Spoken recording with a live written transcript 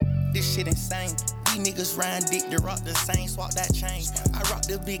This shit insane. These niggas rhyme dick to rock the same, swap that chain. I rock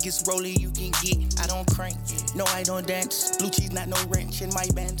the biggest roller you can get. I don't crank, no I don't dance. Blue cheese not no wrench in my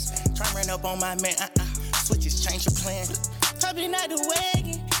bands. Try run up on my man, switches, change your plan. Hopping out the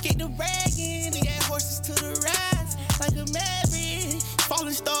wagon, get the bragging. We got horses to the rise, like a maverick.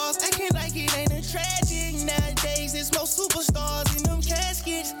 Falling stars, acting like it ain't a tragic. Nowadays, it's more superstars in them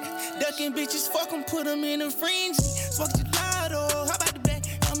caskets. Ducking bitches, fuck them, put them in a frenzy. Smoke gelato, how about the back?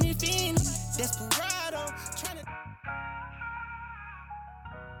 I'm in Fendi, desperado. Tryna.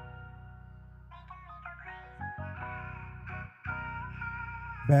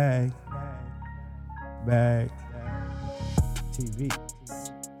 Bag. TV.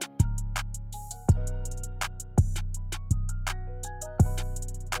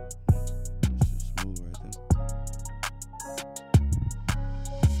 Smooth right there.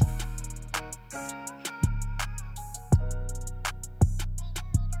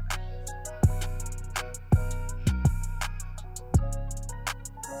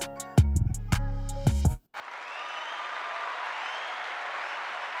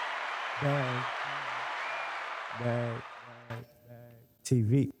 Bag.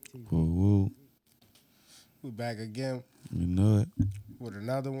 TV. Woo woo. We back again You know it. with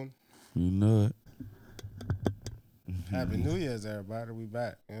another one. You know it. Happy New Year's, everybody. We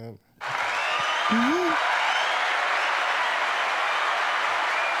back. You know?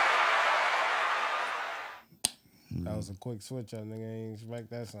 That was a quick switch up, nigga. Ain't expect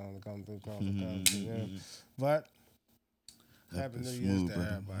that song to come through. But Happy New Year's to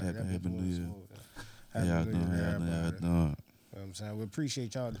everybody. Happy New Year. Happy How y'all New doing? Year to How everybody. y'all doing? You know what I'm saying? We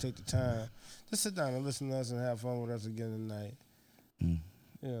appreciate y'all to take the time to sit down and listen to us and have fun with us again tonight. Mm.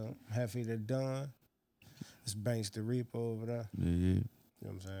 You know, happy to done. It's Banks the Reaper over there. Yeah. You know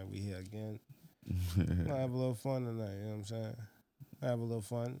what I'm saying? We here again. We're gonna have a little fun tonight, you know what I'm saying? Have a little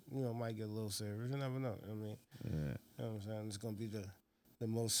fun. You know, might get a little serious. You never know. I mean, Yeah. you know what I'm saying? It's gonna be the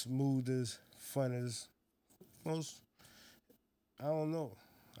most smoothest, funnest, most, I don't know.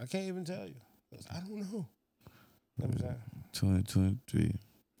 I can't even tell you. 'Cause I don't know. You know what I'm saying? 2023.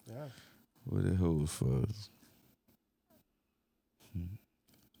 Yeah. What it holds for us.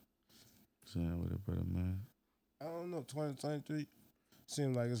 Saying with it, brother, man. I don't know. 2023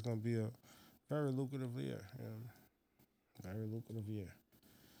 seems like it's gonna be a very lucrative year. You know? Very lucrative year.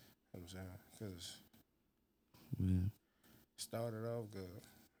 You know what I'm saying? Because Yeah. started off good. You know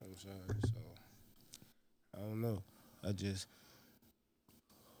what I'm saying? So I don't know. I just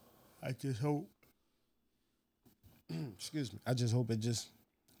hope. Excuse me. I just hope it just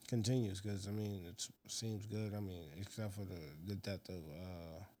continues because I mean it seems good. I mean, except for the death of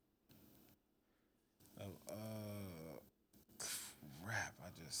crap. I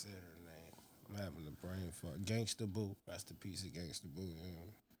just said her name. I'm having a brain fart. Gangsta Boo. Rest in peace of Gangsta Boo. You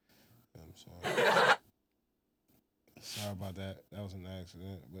know what I'm saying? Sorry about that. That was an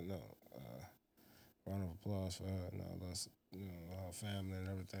accident, but no. Round of applause for her and all us, you know, her family and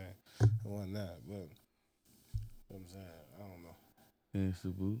everything and whatnot. But you know what I'm saying, I don't know.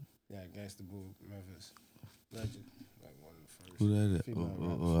 Gangsta Boo. Yeah, Gangsta Boo, Memphis legend, like one of the first. Who that is? female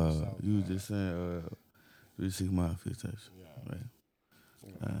rappers from the South You was Side. just saying 3-6 Mafia type shit. Yeah. Right.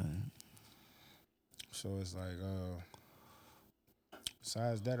 Yeah. So it's like,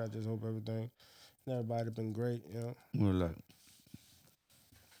 besides that, I just hope everything and everybody been great, you know. Well, like,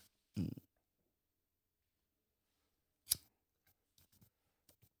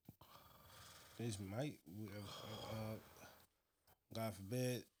 This might, God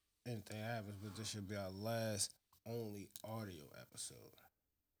forbid anything happens, but this should be our last only audio episode.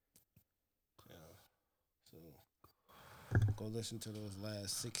 Yeah. So go listen to those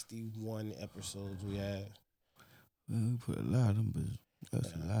last 61 episodes we had. man, we put a lot of them, but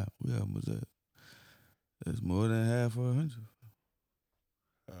that's a lot. We almost at. That's more than half of 100.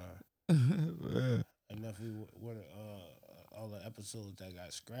 Yeah. And if we would all the episodes that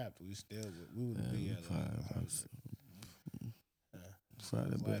got scrapped, we would be at like 100.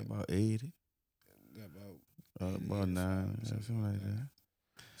 Probably It's like- about 80. Yeah, About 9, something like that.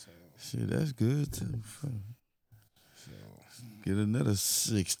 So, Shit, that's good too. Fuck. so Get another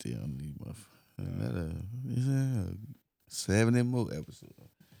 60 on these motherfuckers. Another, you know, 70 more episodes.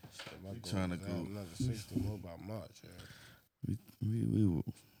 my We goal tryna is to go. have another 60 more by March. Yeah. We were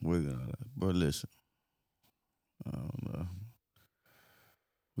working on that. But listen, I don't know.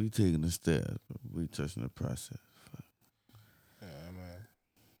 We taking the steps. We touching the process. Yeah, man.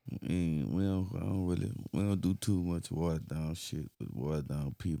 We don't do too much watered down shit with watered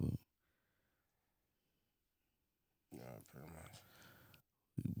down people. Yeah, pretty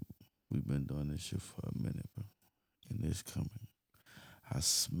much. We've been doing this shit for a minute, bro. And it's coming. I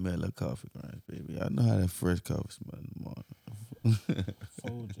smell a coffee grind, baby. I know how that fresh coffee smell in the morning.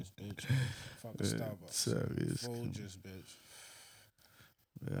 Folgers, bitch. Fucking So Starbucks. it's coming. Folgers, bitch.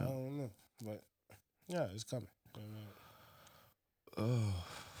 I Yeah. don't know, but yeah, it's coming. You know, Oh,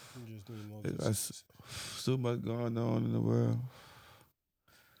 you just need more they got consistency. so much going on in the world.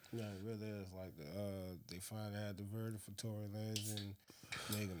 Yeah, it really is like they finally had the verdict for Tory Lanez and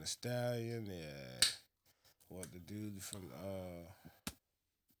Megan Thee Stallion. Yeah, what the dude from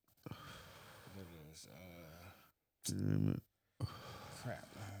what is You remember? crap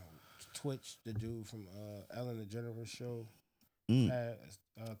Twitch, the dude from Ellen DeGeneres show, Mm. passed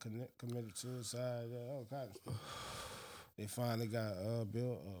committed suicide. Yeah, all kind of stuff. They finally got not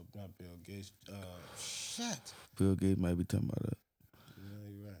Bill Gates. Shit. Bill Gates might be talking about Yeah,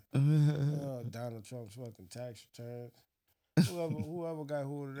 you're right. that. Donald Trump's fucking tax returns. Whoever got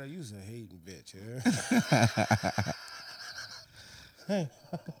hold of that, you's a hating bitch, yeah.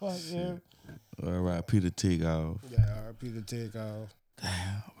 Fuck yeah. All right, Peter Takeoff. Yeah, R.P. to take off.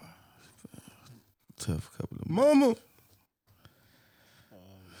 Damn, tough couple of Mama.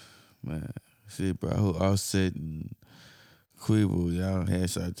 man. See, bro, I hope Offset and Quavo, y'all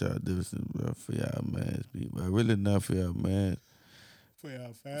headshot y'all differences, bro, for y'all man. But really not for y'all man, For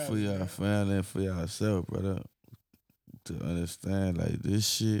y'all family. for y'all family and for y'allself, brother. To understand, like, this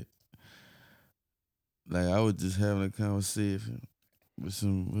shit, like, I was just having a conversation with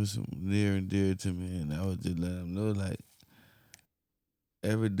some near and dear to me, and I was just letting them know, like,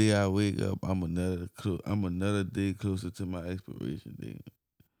 every day I wake up, I'm another day closer to my expiration date.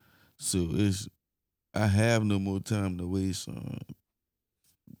 So I have no more time to waste on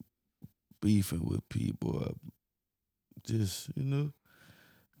beefing with people or just, the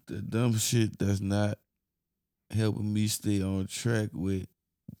dumb shit that's not helping me stay on track with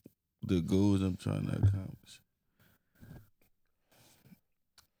the goals I'm trying to accomplish.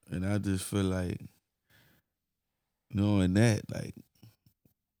 And I just feel like knowing that, like,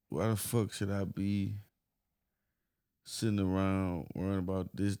 why the fuck should I be sitting around worrying about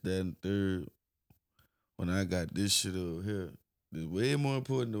this, that, and third when I got this shit over here? It's way more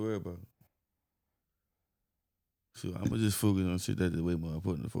important to worry about. So I'm gonna just focus on shit that is way more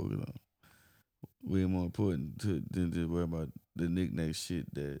important to focus on. Way more important than to worry about the knick-knack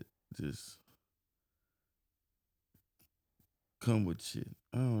shit that just come with shit.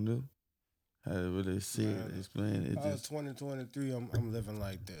 I don't know how to really say it, Man, explain it. Just 2023, I'm living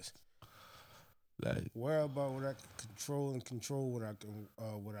like this. like, Worry about what I can control and control what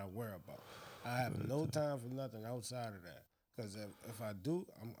I worry about. I have no time for nothing outside of that. Because if I do,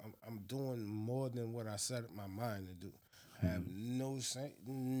 I'm doing more than what I set my mind to do. I have no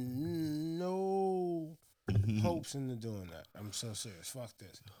hopes into doing that. I'm so serious. Fuck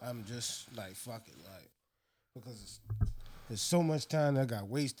this. I'm just like fuck it, like because there's so much time that got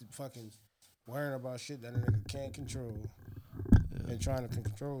wasted fucking worrying about shit that a nigga can't control and trying to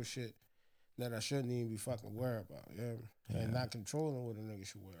control shit that I shouldn't even be fucking worried about. And not controlling what a nigga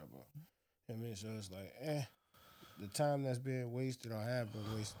should worry about. You know what I mean? So it's like, the time that's being wasted or have been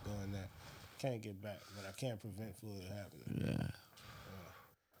wasted doing that, can't get back, but I can't prevent fluid happening.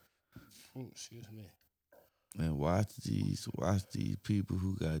 yeah. Ooh, excuse me. And watch these people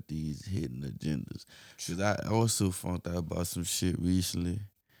who got these hidden agendas. Cause I also found out about some shit recently.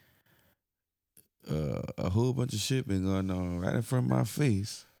 A whole bunch of shit been going on right in front of my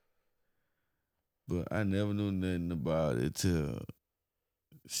face, but I never knew nothing about it till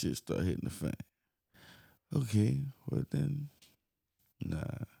shit start hitting the fan. Okay, well then, nah,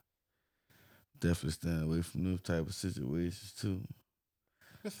 definitely stand away from those type of situations too.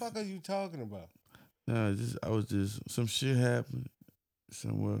 The fuck are you talking about? Nah, some shit happened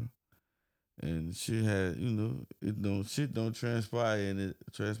somewhere, and shit had, shit don't transpire and it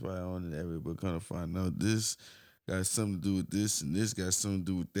transpire on it every, but kind of find out this got something to do with this, and this got something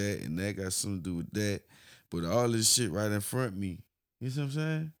to do with that, and that got something to do with that, but all this shit right in front of me. You see what I'm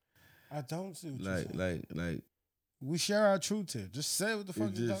saying? I don't see what you're Like, saying. like, We share our truth here. Just say what the fuck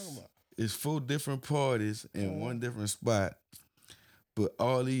it you just talking about. it's four different parties in one different spot. But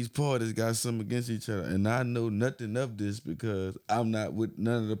all these parties got something against each other. And I know nothing of this because I'm not with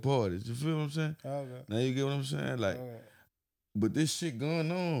none of the parties. You feel what I'm saying? Okay. Now you get what I'm saying? Like, Okay. but this shit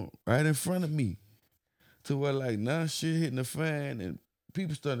going on right in front of me. To where, like, now shit hitting the fan and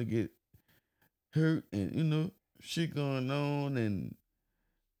people starting to get hurt and, shit going on, and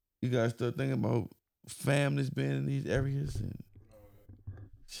you gotta start thinking about families being in these areas and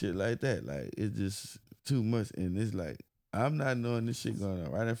shit like that. Like, it's just too much. And it's like, I'm not knowing this shit going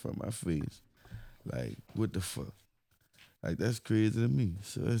on right in front of my face. Like, what the fuck? Like, that's crazy to me.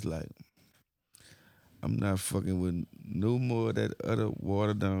 So it's like, I'm not fucking with no more of that other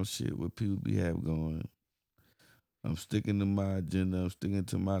watered down shit what people be have going. I'm sticking to my agenda. I'm sticking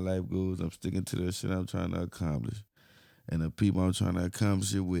to my life goals. I'm sticking to the shit I'm trying to accomplish. And the people I'm trying to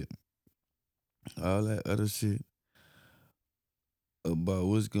accomplish it with. All that other shit about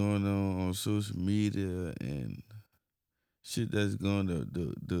what's going on social media and shit that's going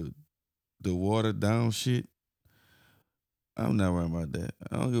the watered down shit. I'm not worrying about that.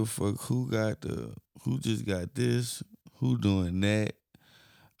 I don't give a fuck who just got this, who doing that.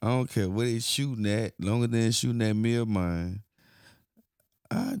 I don't care what they shooting at, longer than they shooting at me or mine.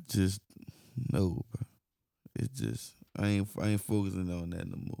 I just know, bro. It's just I ain't focusing on that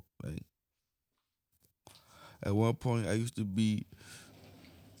no more. Like at one point, I used to be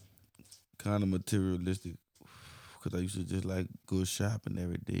kind of materialistic because I used to just like go shopping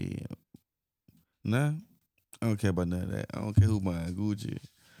every day. Nah, I don't care about none of that. I don't care who buying Gucci.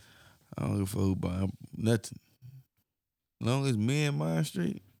 I don't give a fuck who buying nothing. Long as me and mine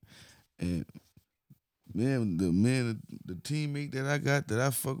straight and the teammate that I got that I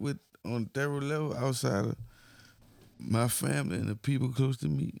fuck with on third level outside of my family and the people close to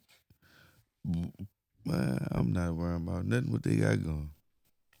me, man, I'm not worrying about nothing what they got going.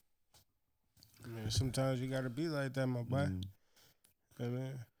 I mean, sometimes you gotta be like that, my boy. Mm. I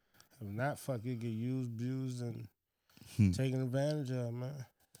mean, if not, fuck, you get used, abused, and Hmm. taken advantage of, man.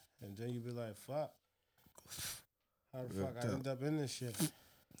 And then you be like, fuck, how the Real fuck I talk. end up in this shit? You know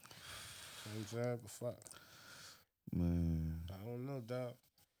what I'm saying? But fuck, Man, I don't know, dog.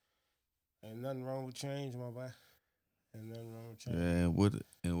 Ain't nothing wrong with change, my boy. Ain't nothing wrong with change. yeah,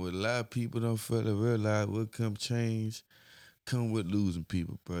 and what a lot of people don't fail to realize what come change come with losing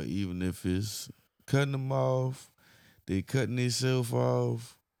people, bro. Even if it's cutting them off, they cutting themselves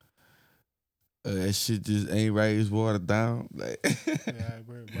off. That shit just ain't right. It's watered down. Like, Yeah, I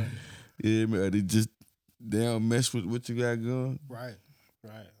agree, right. yeah, man. They don't mess with what you got going. Right,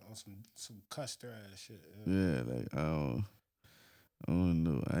 right. On some custer ass shit. Yeah. Yeah, like I don't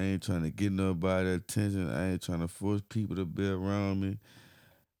know. I ain't trying to get nobody attention. I ain't trying to force people to be around me.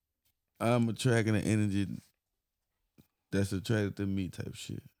 I'm attracting the energy that's attracted to me type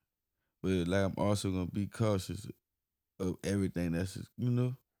shit. But like I'm also gonna be cautious of everything that's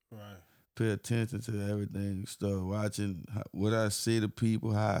Right. pay attention to everything. Start watching what I say to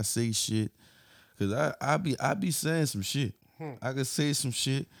people, how I say shit. Cause I be saying some shit. Hmm. I could say some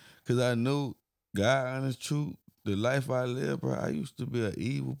shit because I know God honest truth. The life I live, bro. I used to be an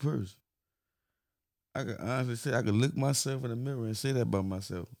evil person. I could honestly say I could look myself in the mirror and say that about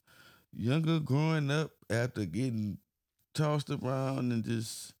myself. Younger, growing up, after getting tossed around and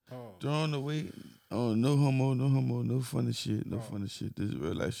just Oh. thrown away. Oh, no homo, no homo, no funny shit, no Oh. funny shit. This is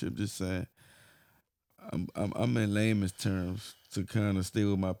real life shit. I'm just saying, I'm in layman's terms to kind of stay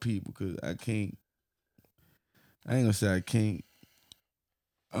with my people because I can't. I ain't gonna say I can't.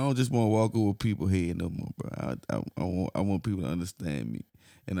 I don't just want to walk over people head no more, bro. I want people to understand me,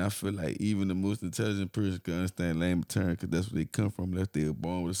 and I feel like even the most intelligent person can understand layman's terms because that's where they come from. Unless they were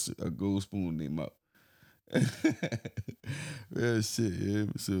born with a gold spoon in their mouth. Real shit, yeah.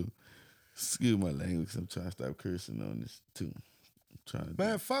 So excuse my language. I'm trying to stop cursing on this too. I'm trying to.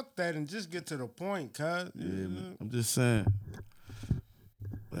 Man, fuck that and just get to the point, cuz. Yeah, man. I'm just saying.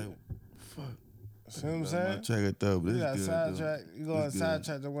 Like, fuck. See what I'm My saying? track of thought, but You it's got good sidetrack. though. You go on It's good.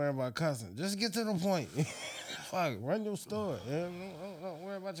 sidetrack to worry about cussing. Just get to the point. Fuck, run your store. Yeah, don't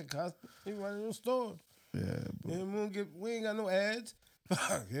worry about your cussing. You run your store. Yeah, but Yeah, we ain't got no ads.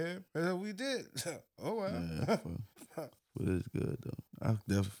 Fuck, yeah. But we did. Oh, well. yeah, fuck. But it's good though. I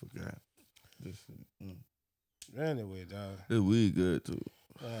definitely forgot. This shit. Anyway, dog. This weed good too.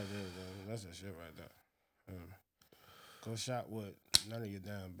 Yeah, it is, dog. That's that shit right there. Go shop wood. None of your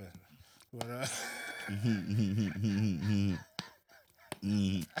damn business. But,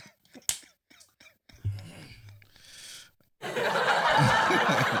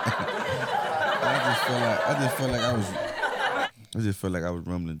 I just felt like I was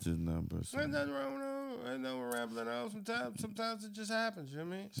rumbling just now, bro. So, ain't nothing wrong with them. Ain't nothing wrong with rambling out. Sometimes it just happens. You know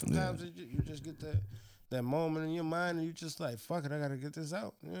what I mean? Sometimes you just get that moment in your mind, and you just like, fuck it, I gotta get this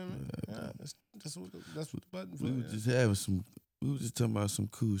out. You know what I mean? Yeah, that's what the button for. we were Yeah. just having some. We were just talking about some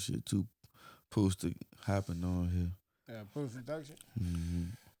cool shit too. Supposed to happen on here. Yeah, post production. Mm-hmm.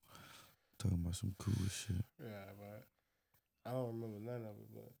 Talking about some cool shit. Yeah, but I don't remember none of it,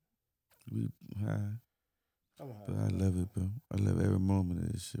 but We high, I'm high. but I love it, bro. I love every moment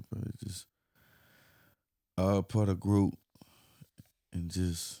of this shit, bro. It's just all part of growth and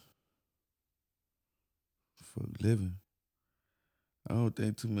just for living. I don't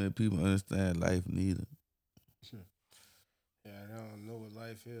think too many people understand life neither. Yeah, I don't know what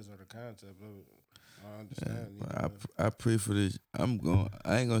life is or the concept of it. I Yeah, understand. but I pray for this. I ain't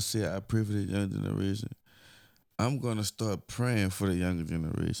gonna say I pray for the young generation. I'm gonna start praying for the younger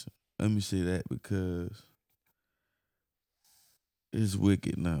generation. Let me say that because it's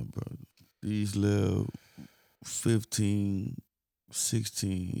wicked now, bro. These little 15,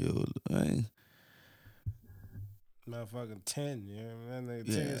 16 year old, Motherfucking 10, yeah. That nigga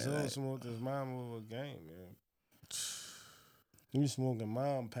 10 yeah, years old like, smoked his mom over a game, yeah. He smoking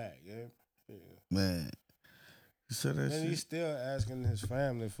mom pack, yeah. Yeah. man. You saw that Then shit? he's still asking his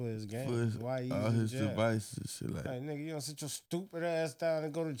family for his For game. Why he's all in his jail. devices and shit like. Like, nigga, you don't sit your stupid ass down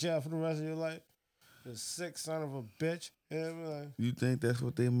and go to jail for the rest of your life? You sick son of a bitch. Yeah, like, You think that's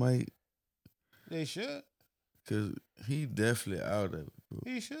what they might? they should. Cause he definitely out of it, bro.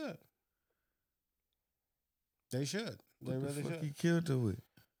 He should. They should. They What the really fuck should. he killed her with?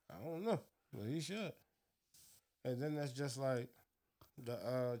 I don't know, but he should. And then that's just like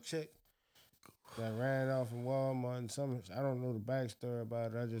the chick that ran off in Walmart and some. I don't know the backstory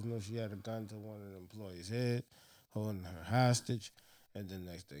about it. I just know she had a gun to one of the employees' head, holding her hostage. And then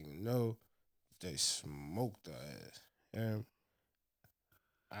next thing you know, they smoked her ass. And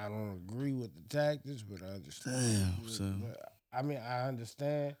I don't agree with the tactics, but I understand. Damn, son. I mean, I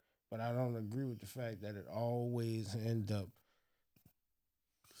understand, but I don't agree with the fact that it always end up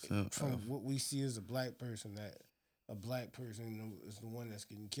from what we see as a black person, that a black person is the one that's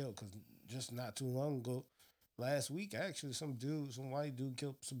getting killed. Because just not too long ago, last week actually, some white dude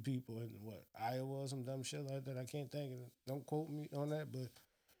killed some people in Iowa or some dumb shit like that. I can't think of it. Don't quote me on that, but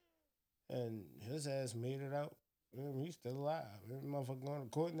and his ass made it out. He's still alive. Motherfucker going to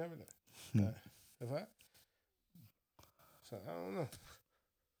court and everything. So I don't know.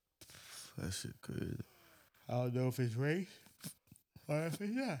 That shit crazy. I don't know if it's race or if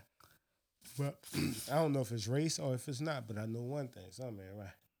it's not. But I don't know if it's race or if it's not. But I know one thing: something ain't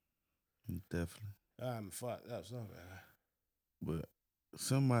right. Definitely. I'm fucked up. Something ain't right. But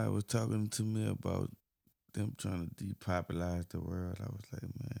somebody was talking to me about them trying to depopularize the world. I was like,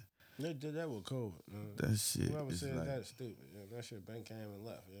 man, They did that with COVID. that shit Whoever is said like. that's stupid. Yeah, that shit been came and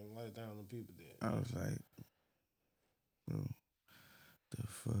left. Yeah, like down the people did. I was like, bro, the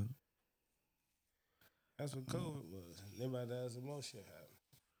fuck. That's what COVID was. They about to have some more shit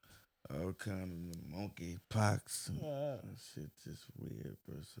happen. All kind of monkey pox and that shit just weird,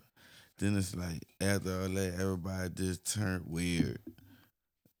 bro. So then it's like after all that, everybody just turned weird.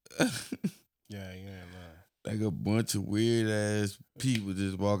 Yeah, you ain't lying. Like a bunch of weird ass people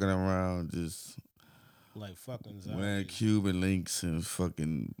just walking around, just Like fucking wearing zombies. Cuban links and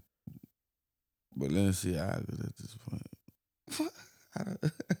fucking Balenciagas at this point. I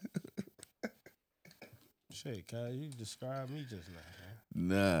don't- Shit, cuz you described me just now, man.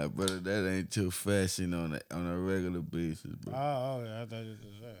 Nah, brother, that ain't your fashion on a regular basis, bro. Oh, yeah, I thought you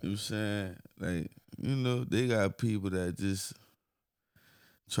just said. You know what I'm saying? Like, they got people that just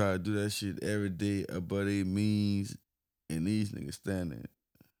try to do that shit every day above their means, and these niggas standing in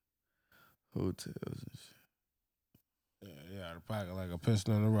hotels and shit. Yeah, out of pocket like a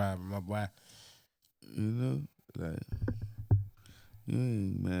pistol in the robber, my boy. Like, you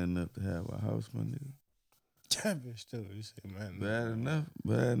ain't man enough to have a house, my nigga. That bitch too. You say, man.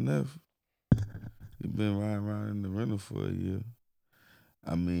 Bad enough. You been riding around in the rental for a year.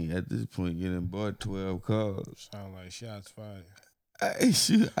 I mean, at this point, you done bought 12 cars. Sound like shots fired. I ain't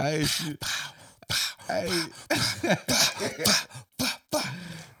shoot. I ain't. I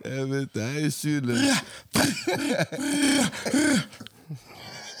ain't shooting.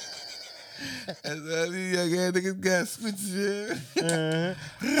 That's all these young ass niggas got switches. I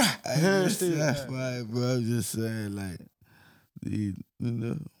ain't shots fired, bro. I'm just saying, like,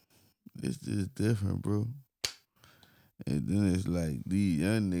 it's just different, bro. And then it's like these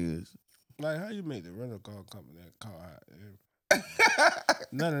young niggas. Like, how you make the rental car company that car hot?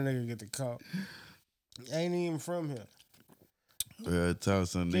 None of niggas get the car. Ain't even from here. I talk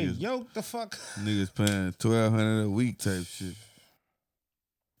some niggas. Yoke the fuck. Niggas paying $1,200 a week type shit.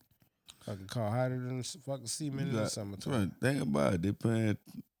 Fucking car hotter than fucking cement in the summertime. Think about it. They paying.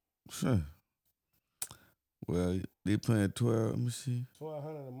 Sure. Well, they paying 12. Let me see.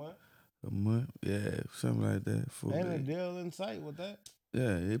 $1,200 a month. A month, yeah, something like that. Ain't a deal in sight with that.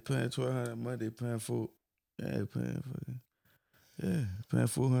 Yeah, they paying $1,200 a month. They paying for. Yeah, they paying fucking. Yeah, paying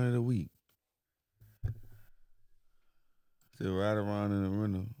 $400 a week. They ride around in the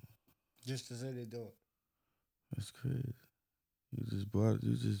rental. Just to say they do it. That's crazy. You just bought it.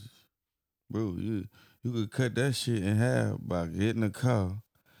 You just, bro. You could cut that shit in half by getting a car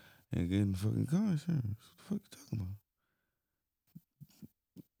and getting fucking car insurance. What the fuck you talking about?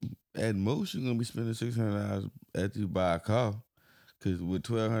 At most, you're gonna be spending $600 after you buy a car, Cause with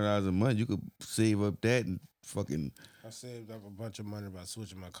 $1,200 a month, you could save up that and fucking. I saved up a bunch of money by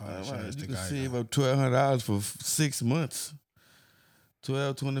switching my car insurance You to could Geico. save up $1,200 for 6 months.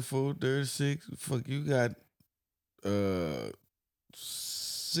 12, 24, 36. Fuck, you got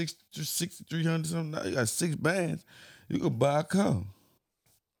 6,300 something. Now you got 6 bands. You could buy a car.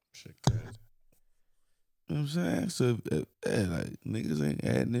 Shit crazy. You know what I'm saying? So, like, niggas ain't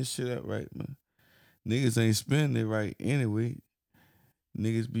adding this shit up right, man. Niggas ain't spending it right anyway.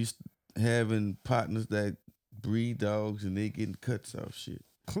 Niggas be having partners that breed dogs and they getting cuts off shit.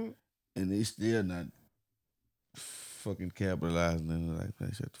 And they still not fucking capitalizing on it. Like,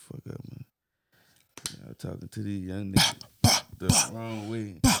 man, shut the fuck up, man. I'm talking to these young niggas the wrong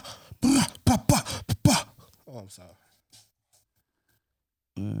way. Oh, I'm sorry.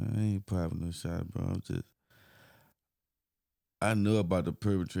 I ain't popping no shot, bro. I know about the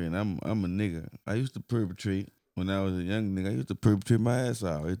perpetrating. I'm a nigga. I used to perpetrate when I was a young nigga. I used to perpetrate my ass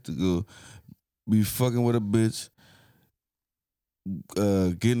out. I used to go be fucking with a bitch,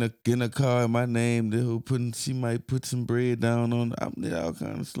 getting a car in my name. She might put some bread down on. I did all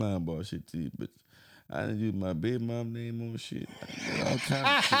kind of slime ball shit to you, bitch. I didn't use my baby mom name on shit. I did all kind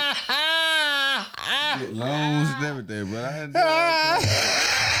of shit. Get loans and everything, but I didn't do all kind of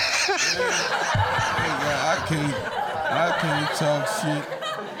shit. I can't talk shit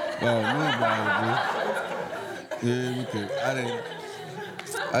about nobody, bro. Yeah, because I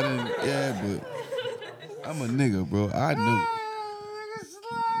didn't, yeah, but I'm a nigga, bro. I knew.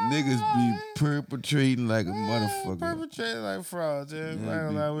 Niggas be perpetrating like a motherfucker. Perpetrating like frauds, yeah.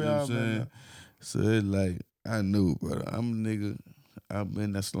 Yeah, We all been there. So it's like, I knew, brother. I'm a nigga. I've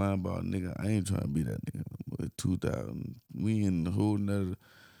been that slime ball nigga. I ain't trying to be that nigga. But 2000, we in a whole nother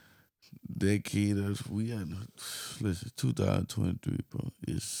decade of, listen, 2023, bro.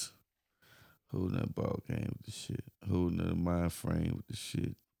 It's holding that ball game with the shit. Holding that mind frame with the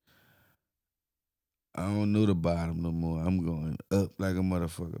shit. I don't know the bottom no more. I'm going up like a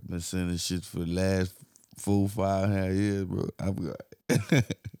motherfucker. Been saying this shit for the last 4, 5.5 years, bro. I've got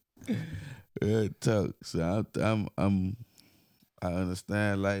talk. So I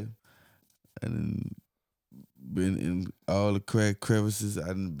understand life. And been in all the crack crevices. I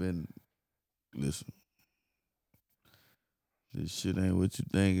done been. Listen, this shit ain't what you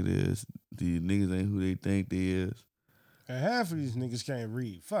think it is. These niggas ain't who they think they is. And half of these niggas can't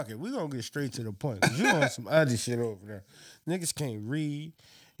read. Fuck it. We gonna get straight to the point. Cause you on some other shit over there. Niggas can't read.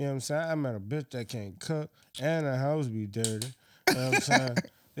 You know what I'm saying? I met a bitch that can't cook and her house be dirty. You know what I'm saying?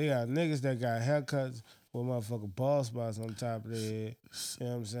 They got niggas that got haircuts with motherfucking bald spots on top of their head. You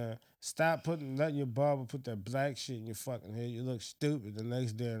know what I'm saying? Stop letting your barber put that black shit in your fucking head. You look stupid the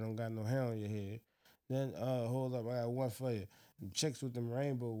next day and don't got no hair on your head. Then, hold up, I got one for you. Them chicks with them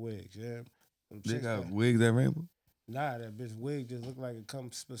rainbow wigs, yeah? They got wigs that rainbow? Nah, that bitch wig just look like it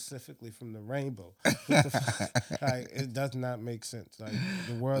comes specifically from the rainbow. What the fuck? Like, it does not make sense. Like,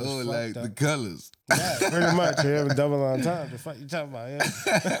 the world is fucked like up. the colors. Yeah, pretty much. Yeah, double on time. The fuck you talking about? Yeah,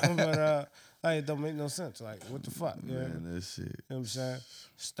 but like, it don't make no sense. Like, what the fuck? Yeah, Man, that shit. You know what I'm saying?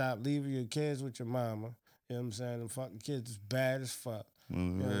 Stop leaving your kids with your mama. You know what I'm saying? Them fucking kids is bad as fuck. You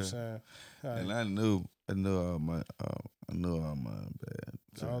know what I'm saying? Like, And I know all mine bad.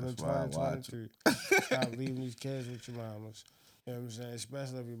 So all in that's why I watch 2023. Stop leaving these kids with your mamas. You know what I'm saying?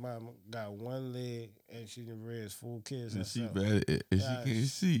 Especially if your mama got one leg and she done raised 4 kids and she herself. bad and she can't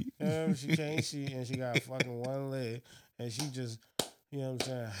see. She can't see and she got fucking one leg and she just, you know what I'm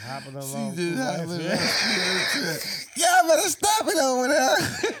saying, hopping along. She just hopping along. Y'all better stop it over there.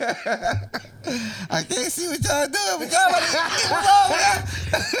 I can't see what y'all doing, but y'all better keep over there.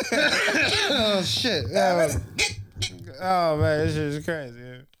 Oh, shit. Oh, man, this shit is crazy.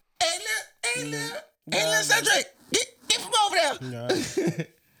 Yeah. Hey, look, Cedric, get from over there.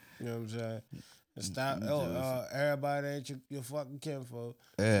 You know what I'm saying? Stop. Everybody ain't your fucking kinfolk.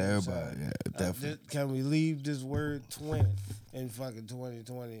 Yeah, everybody. Yeah, definitely. Can we leave this word twin in fucking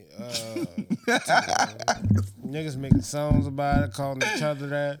 2020? Niggas making songs about it, calling each other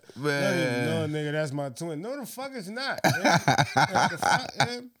that. Man. No, nigga, that's my twin. No, the fuck it's not. Yeah. Like, the fuck,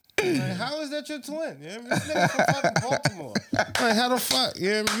 yeah. Like, how is that your twin? Yeah, this nigga from fucking Baltimore. Like, how the fuck?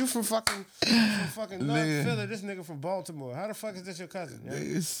 Yeah, you from fucking North Philly. This nigga from Baltimore. How the fuck is this your cousin? Yeah?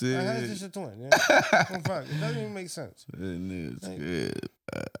 Like, how is this your twin? Yeah? Fuck, it doesn't even make sense. That nigga's good.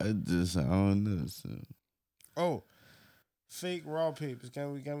 I don't know. So. Oh, fake raw papers.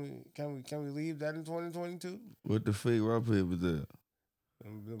 Can we leave that in 2022? What the fake raw papers are?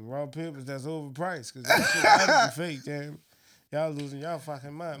 The raw papers that's overpriced because that shit gotta be fake, damn. Y'all losing y'all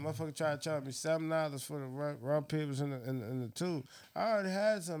fucking mind. Motherfucker tried to charge me $7 for the raw papers in the tube. I already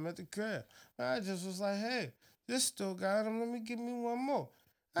had some at the crib. I just was like, hey, This still got them. Let me give me one more.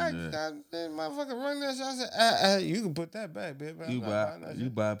 I Yeah. got that motherfucker run that shit. I said, you can put that back, baby. I'm You not buy buying that you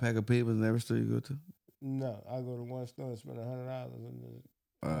shit. buy a pack of papers in every store you go to? No, I go to one store and spend $100 and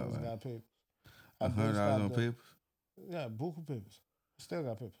I Oh, always wow. got papers. I've been $100 stopped on up. papers? Yeah, buku papers. Still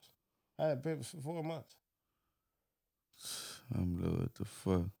got papers. I had papers for 4 months. I'm low. What the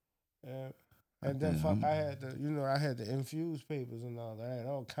fuck? Yeah. I And then think I had the infused papers and all that. I had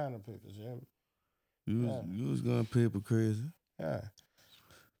all kind of papers. Yeah. You was going paper crazy. Yeah.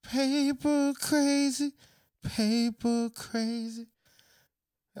 Paper crazy. Paper crazy.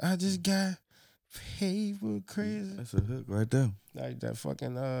 I just got paper crazy. That's a hook right there. Like that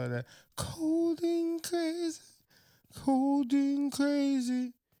fucking that codeine crazy. Codeine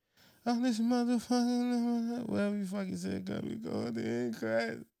crazy. On this motherfucking whatever you fucking said, got me going in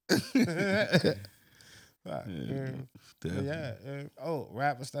crazy. Right, Definitely. Oh,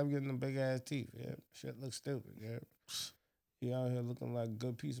 rapper, stop getting them big ass teeth. Yeah, shit looks stupid. Yeah, you out here looking like a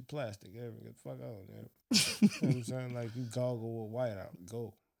good piece of plastic. Yeah, get the fuck on. Yeah, you know what I'm saying, like you goggle with white out.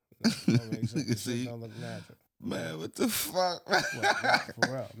 Go. Don't make sense. This shit don't look natural. Man, what the fuck? What,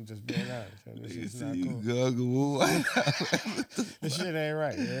 for real, I'm just being honest. This shit's not you cool. goggle This shit ain't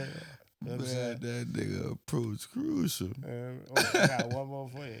right. Yeah. You know what I'm Man, saying? that nigga approach crucial. I got one more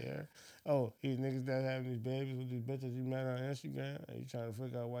for you. Yeah. Oh, these niggas that having these babies with these bitches you met on Instagram, and you trying to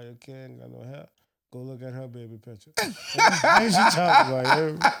figure out why your kid ain't got no hair? Go look at her baby picture. What is she talking about?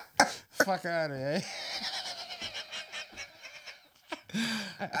 Yeah? Fuck out of here.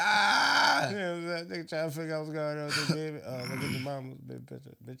 You know what I'm saying? Nigga trying to figure out what's going on with their baby. Oh, look at the mama's baby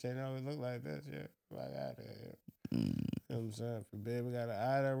picture. Bitch ain't always look like this. Yeah. Fuck out of here. You know what I'm saying? If the baby got an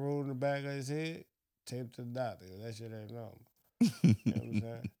eye that rolled in the back of his head, tape to the doctor. That shit ain't normal. You know what I'm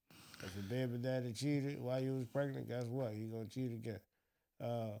saying? If your baby daddy cheated while you was pregnant, guess what? He gonna cheat again.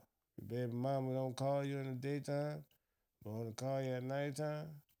 Your baby mama don't call you in the daytime, but wanna call you at nighttime,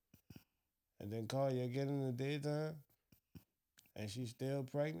 and then call you again in the daytime, and she's still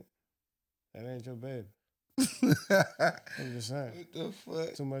pregnant, that ain't your baby. I'm just saying. What the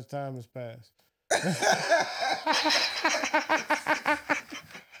fuck? Too much time has passed.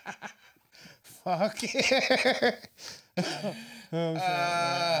 Fuck it. You know what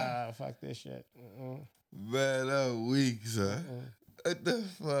I'm saying? Fuck this shit. Man, I'm weak, son. What the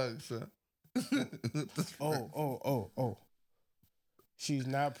fuck, son? What the fuck? Oh. She's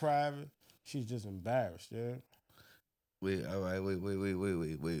not private. She's just embarrassed, yeah. Wait, all right, wait.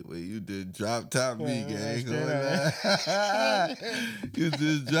 You did drop top me, gang. straight Hold up. on. You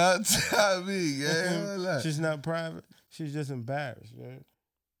just drop top me, gang. Hold on. She's not private. She's just embarrassed, yeah.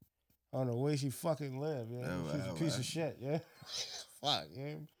 On the way she fucking live, yeah. She's a piece of shit, yeah. Fuck,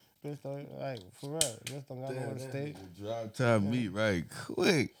 yeah. Bitch don't, like, for real. Bitch don't got nowhere to stay. Drop top me right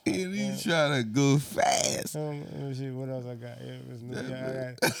quick. And he trying to go fast. Let me see what else I got. Yeah, it's new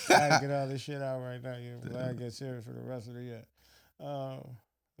year. I gotta get all this shit out right now. Yeah, but I gotta get serious for the rest of the year. Let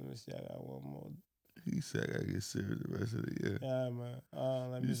me see. I got one more. He said I gotta get serious the rest of the year. Yeah, man.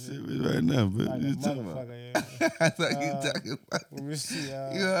 Let me You see. serious right now, bro? Like a You talking about? motherfucker, yeah. I thought you talking about. Let me see.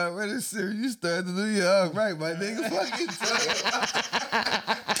 You already serious. You started the new year all right, my nigga. Fucking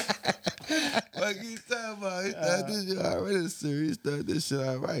Fuck you talking about? You started this year already serious. You started this shit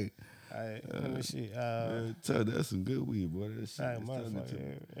all right. All right, let me see. Man, tell that's some good weed, boy. That shit. Like a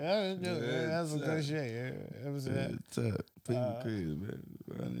motherfucker, yeah. That's some good shit, yeah. That was that. Tough. People crazy, man.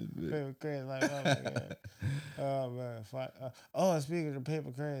 Around this bitch. Paper crazy, like motherfucker. Yeah. Oh man, fuck. Speaking of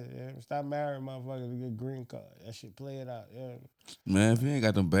paper crazy, yeah. Stop marrying motherfuckers to get green card. That shit, play it out, yeah. Man, if you ain't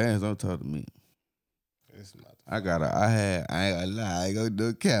got them bands, don't talk to me. It's not. I ain't gonna lie, I ain't gonna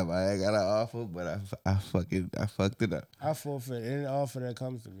do cap. I ain't got an offer, but I fucked it up. I forfeit any offer that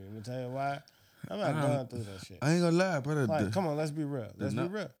comes to me. Let me tell you why. I'm not going through that shit. I ain't gonna lie, brother. Like, come on, let's be real. Let's be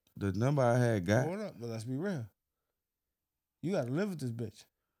real. The number I had got. Hold up, but let's be real. You gotta live with this bitch.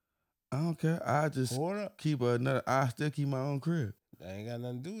 I don't care. I just Hold up. keep another. I still keep my own crib. That ain't got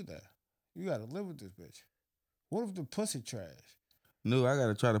nothing to do with that. You gotta live with this bitch. What if the pussy trash? No, I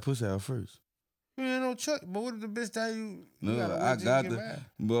gotta try to push out first. You ain't no choice. But what if the bitch tell you? No, gotta wait I till got you get mad?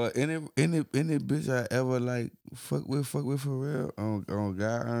 But any bitch I ever like fuck with for real on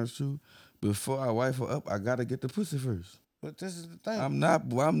God honest truth. Before I wife her up, I gotta get the pussy first. But this is the thing. I'm not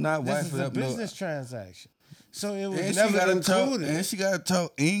this wifing is a up business transaction. So it was and never she gotta included. talk. And she gotta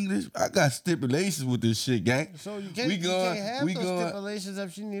talk English. I got stipulations with this shit, gang. So you can't have those stipulations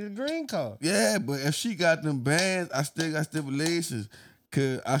if she need a green card. Yeah, but if she got them bands, I still got stipulations.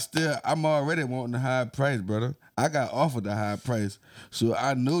 Cause I'm already wanting the high price, brother. I got offered the high price. So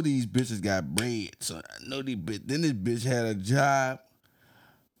I know these bitches got bread. So I know these bitches. Then this bitch had a job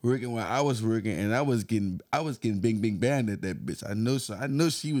working while I was working, and I was getting bing bing band at that bitch. I know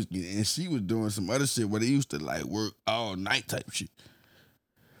she was getting, and she was doing some other shit where they used to like work all night type shit.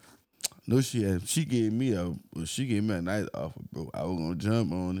 No, she gave me a night offer, bro. I was gonna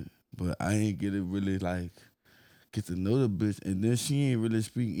jump on it, but I ain't get it really like get to know the bitch, and then she ain't really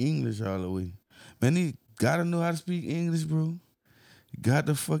speak English all the way. Man, you gotta know how to speak English, bro. You got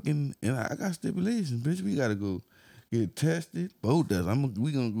to fucking, and I got stipulations, bitch. We gotta go get tested. Both of us.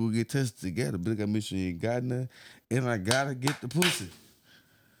 We gonna go get tested together. But I gotta make sure you ain't got nothing, and I gotta get the pussy.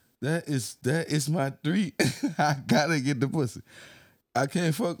 That is my three. I gotta get the pussy. I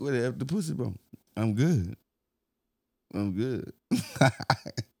can't fuck with it after the pussy, bro. I'm good. I'm good.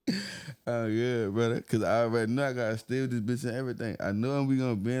 I'm good, brother. Cause I already know I gotta stay with this bitch and everything. I know we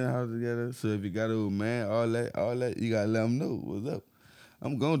gonna be in the house together. So if you got a old man, all that, you gotta let him know what's up.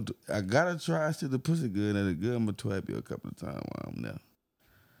 I gotta try to the pussy good and the good. I'm gonna twerk you a couple of times while I'm there.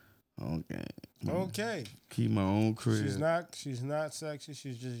 Okay. Okay. Keep my own crib. She's not sexy.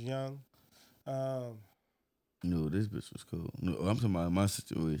 She's just young. No, this bitch was cool. No, I'm talking about my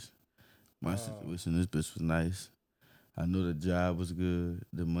situation. My situation, this bitch was nice. I know the job was good.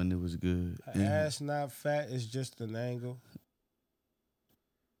 The money was good. Her ass not fat. It's just an angle.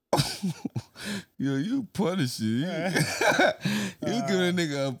 Yo, you punishing. You giving a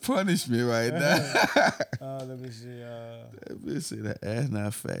nigga a punishment right now. Let me see. That bitch say the ass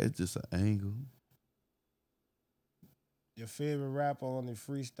not fat. It's just an angle. Your favorite rapper only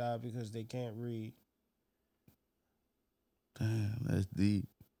freestyle because they can't read. Damn, that's deep.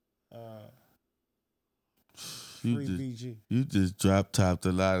 Free BG. You just drop topped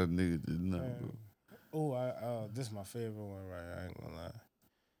a lot of niggas just now, bro. Oh, this is my favorite one right here. I ain't gonna lie.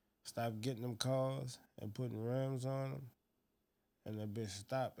 Stop getting them cars and putting rims on them, and that bitch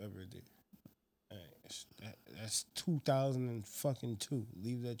stop every day. Hey, that's 2002.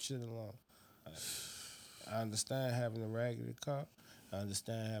 Leave that shit alone. I understand having a raggedy car. I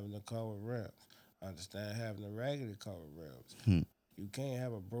understand having a car with rims. I understand having a raggedy car with rims. You can't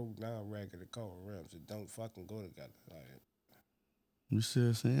have a broke down raggedy car with rims. It don't fucking go together. Like, you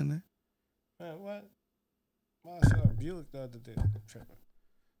still saying that? man, what? I saw a Buick the other day. Tripping.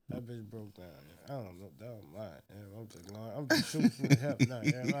 That bitch broke down. Yeah. I don't know. That was mine. Yeah, I'm just shooting from the hip now.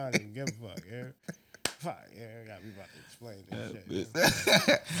 Yeah, I don't even give a fuck. Yeah. Fuck. Yeah, I got me about to explain this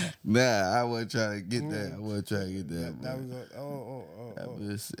shit. Nah, I wasn't trying to get that. I wasn't trying to get that. That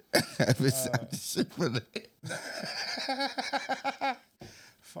was That bitch shit for that.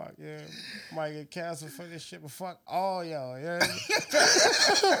 Fuck yeah. Might get canceled for this shit, but fuck all y'all, yeah.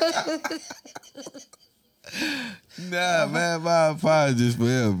 Nah, man, my apologies for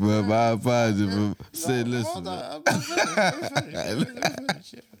him, bro. My apologies for saying listen. Hold on, I'm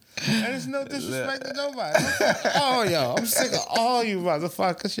finished. And it's no disrespect to nobody. All y'all. I'm sick of all you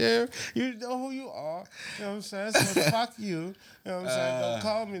motherfuckers here. You know who you are. You know what I'm saying? So fuck you. You know what I'm saying? Don't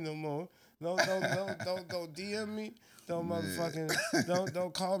call me no more. Don't DM me. Don't motherfucking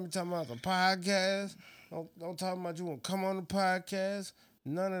don't call me talking about the podcast. Don't talk about you want to come on the podcast.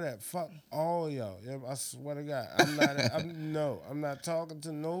 None of that. Fuck all y'all. Yeah, I swear to God. I'm not talking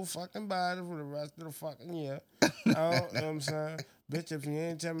to no fucking body for the rest of the fucking year. You know what I'm saying? Bitch, if you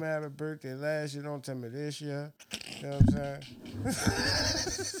ain't tell me happy birthday last year, don't tell me this year. You know what I'm saying?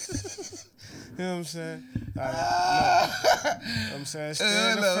 You know what I'm saying? I'm saying,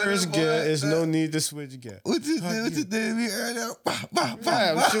 stay in the first gear. There's no need to switch gear. What you did me earlier? Yeah,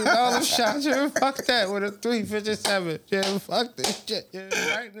 I'm shooting all them shots. Yeah, fuck that with a 357. Yeah, fuck this shit.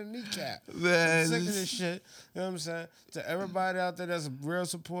 Yeah, right in the kneecap. Man, I'm sick of this shit. You know what I'm saying? To everybody out there that's a real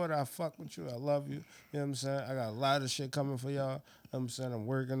supporter, I fuck with you. I love you. You know what I'm saying? I got a lot of shit coming for y'all. You know what I'm saying? I'm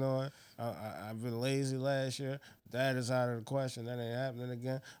working on it. I've been lazy last year. That is out of the question. That ain't happening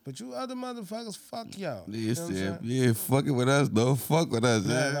again. But you other motherfuckers, fuck y'all. You know what I'm saying? Yeah, fucking with us. Don't fuck with us,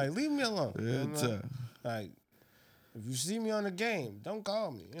 man. Like, leave me alone. Yeah, you know like, if you see me on the game, don't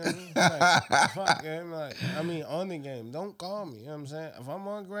call me. You know what I mean? Like, fuck, man. On the game, don't call me. You know what I'm saying? If I'm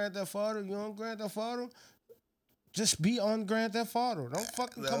on Grand Theft Auto, you on Grand Theft Auto, just be on Grand Theft Auto. Don't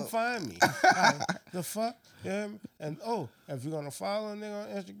fucking come find me. Like, the fuck? Yeah. And if you're gonna follow a nigga on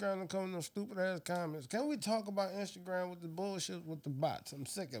Instagram and come with no stupid ass comments, can we talk about Instagram with the bullshit with the bots? I'm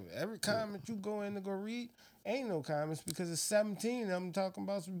sick of it. Every comment you go in to go read, ain't no comments because it's 17 of them talking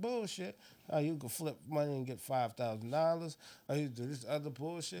about some bullshit. You can flip money and get $5,000. You do this other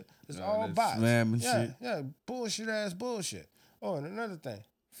bullshit. It's all bots. Shit. Yeah, bullshit ass bullshit. Oh, and another thing,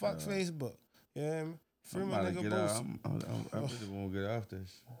 fuck Facebook. You know what I mean? Free my nigga Boosie. I really won't get off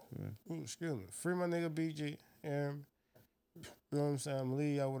this. Ooh, excuse me. Free my nigga BG. You know what I'm saying? I'm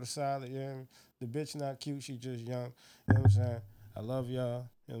leave y'all with a solid. The bitch not cute. She just young. You know what I'm saying? I love y'all.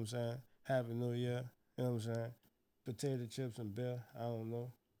 You know what I'm saying? Happy New Year. You know what I'm saying? Potato chips and beer. I don't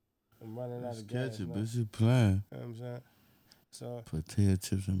know. I'm running out It's of gas. ketchup, Now. bitch. You playing. You know what I'm saying? So, Potato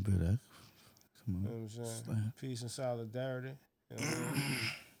chips and beer. Come you know on. what I'm saying? Slam. Peace and solidarity. You know what I mean?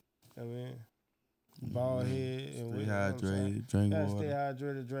 I mean, bald head and Stay you know what I'm saying? hydrated. Drink Yeah, water. stay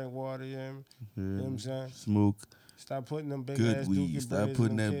hydrated, drink water, you know Yeah. what I'm saying? Smoke Stop putting them big good ass weed. dookie Stop braids in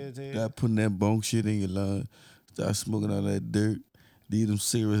putting them that. kids' head. Stop putting that bunk shit in your lungs. Stop smoking all that dirt. Leave them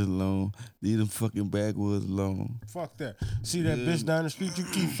cigarettes alone. Leave them fucking backwoods alone. Fuck that. See that Yeah. bitch down the street, you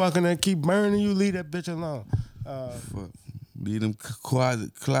keep fucking her, keep burning, you leave that bitch alone. Fuck. Leave them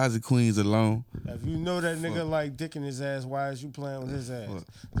closet queens alone. If you know that nigga like dicking his ass, why is you playing with his ass? Fuck.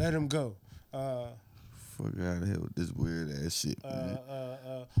 Let him go. Fuck out of here with this weird ass shit, man.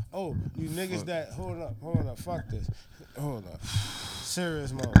 Oh, you niggas Fuck. that hold up, fuck this. Hold up.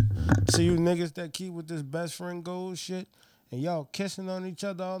 Serious moment. See you niggas that keep with this best friend goals shit and y'all kissing on each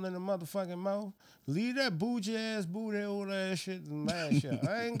other all in the motherfucking mouth. Leave that bougie ass, booty old ass shit and last year.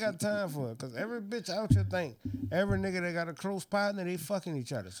 I ain't got time for it. Cause every bitch out here think every nigga that got a close partner, they fucking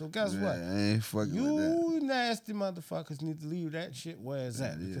each other. So guess what? I ain't fucking with that. You nasty motherfuckers need to leave that shit where it's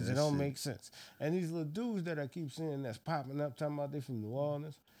at because it don't make sense. And these little dudes that I keep seeing that's popping up talking about they from New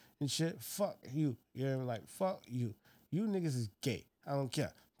Orleans and shit, fuck you. You know what I mean? Like, fuck you. You niggas is gay. I don't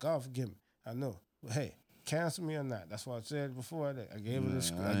care. God forgive me. I know. But hey, cancel me or not. That's what I said before. I gave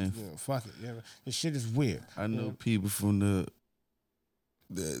it a fuck it. You know? This shit is weird. I know people from the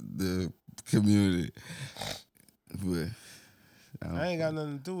community, but I ain't got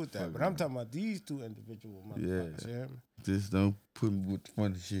nothing to do with that. But I'm talking about these two individual motherfuckers. You hear me? Just don't put me with the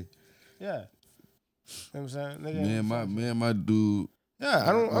funny shit. Yeah. You know what I'm saying? Nigga, Me and my dude. Yeah,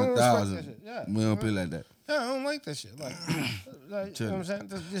 I don't respect that shit. Yeah. We don't play like that. Yeah, I don't like that shit. Like you know what I'm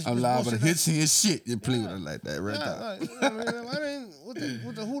saying? I'm liable to hit you in shit. You play with it like that, right? Yeah, like, you know what I mean? I mean,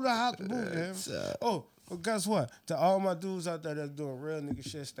 with the who the hop the boot, man. Oh, well, guess what? To all my dudes out there that's doing real nigga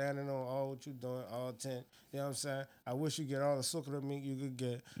shit, standing on all what you doing, all 10. You know what I'm saying? I wish you get all the sucker meat you could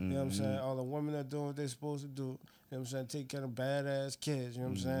get. You know what I'm saying? All the women that doing what they supposed to do. You know what I'm saying? Take care of badass kids, you know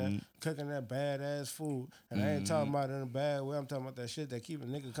what I'm saying? Cooking that badass food. And I ain't talking about it in a bad way. I'm talking about that shit that keep a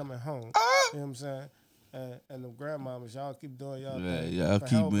nigga coming home. You know what I'm saying? And the grandmamas, y'all keep doing y'all thing. Y'all for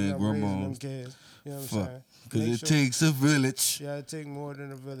keep helping being them, raising grandmas. them kids. You know what I'm saying? Because Make it sure- takes a village. Yeah, it take more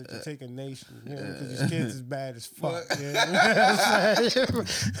than a village. It take a nation. You know, because these kids is bad as fuck. You know what I'm saying?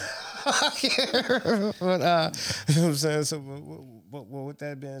 But, you know what I'm saying? So, but with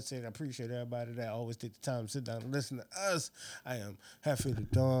that being said, I appreciate everybody that always take the time to sit down and listen to us. I am Happy the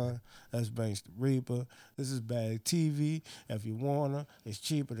Dawn. That's Banks the Reaper. This is Bag TV. If you want her, it's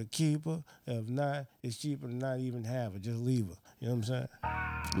cheaper to keep her. If not, it's cheaper to not even have her. Just leave her. You know what I'm saying?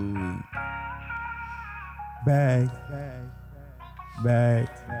 Ooh. Bag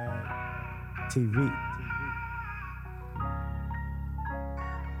TV.